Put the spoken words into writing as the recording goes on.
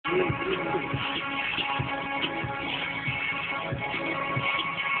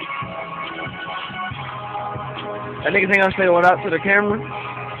That nigga think I'm saying what up to the camera?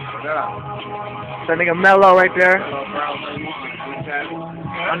 Yeah. That nigga Mello right there. That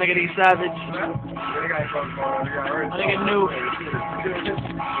My nigga D Savage. My nigga New.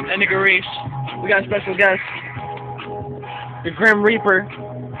 That nigga Reese. We got a special guest. The Grim Reaper.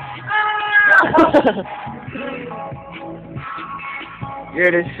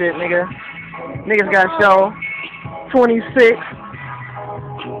 Hear this shit, nigga. Niggas got show. 26.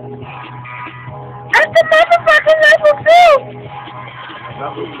 That's the motherfucking level 2!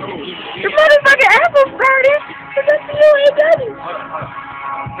 The motherfucking apple started! But that's the UAW!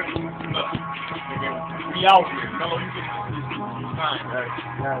 We out here. Mello, you get fine.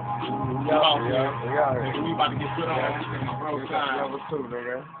 We out here. We about to get put on. My bro time. Level 2,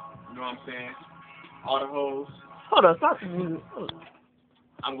 nigga. You know what I'm saying? All the hoes. Hold on, stop the music.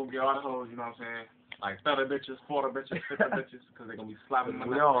 I'm gonna get all the hoes, you know what I'm saying? Like 30 bitches, 40 bitches, 50 bitches, because they're gonna be slapping my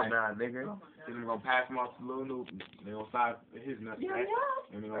nuts. We all now, nigga. Then we're gonna pass them off to Lil Noob. They're gonna slide his nuts, right?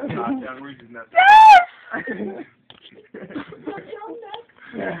 And they're gonna slide Young Reese's nuts.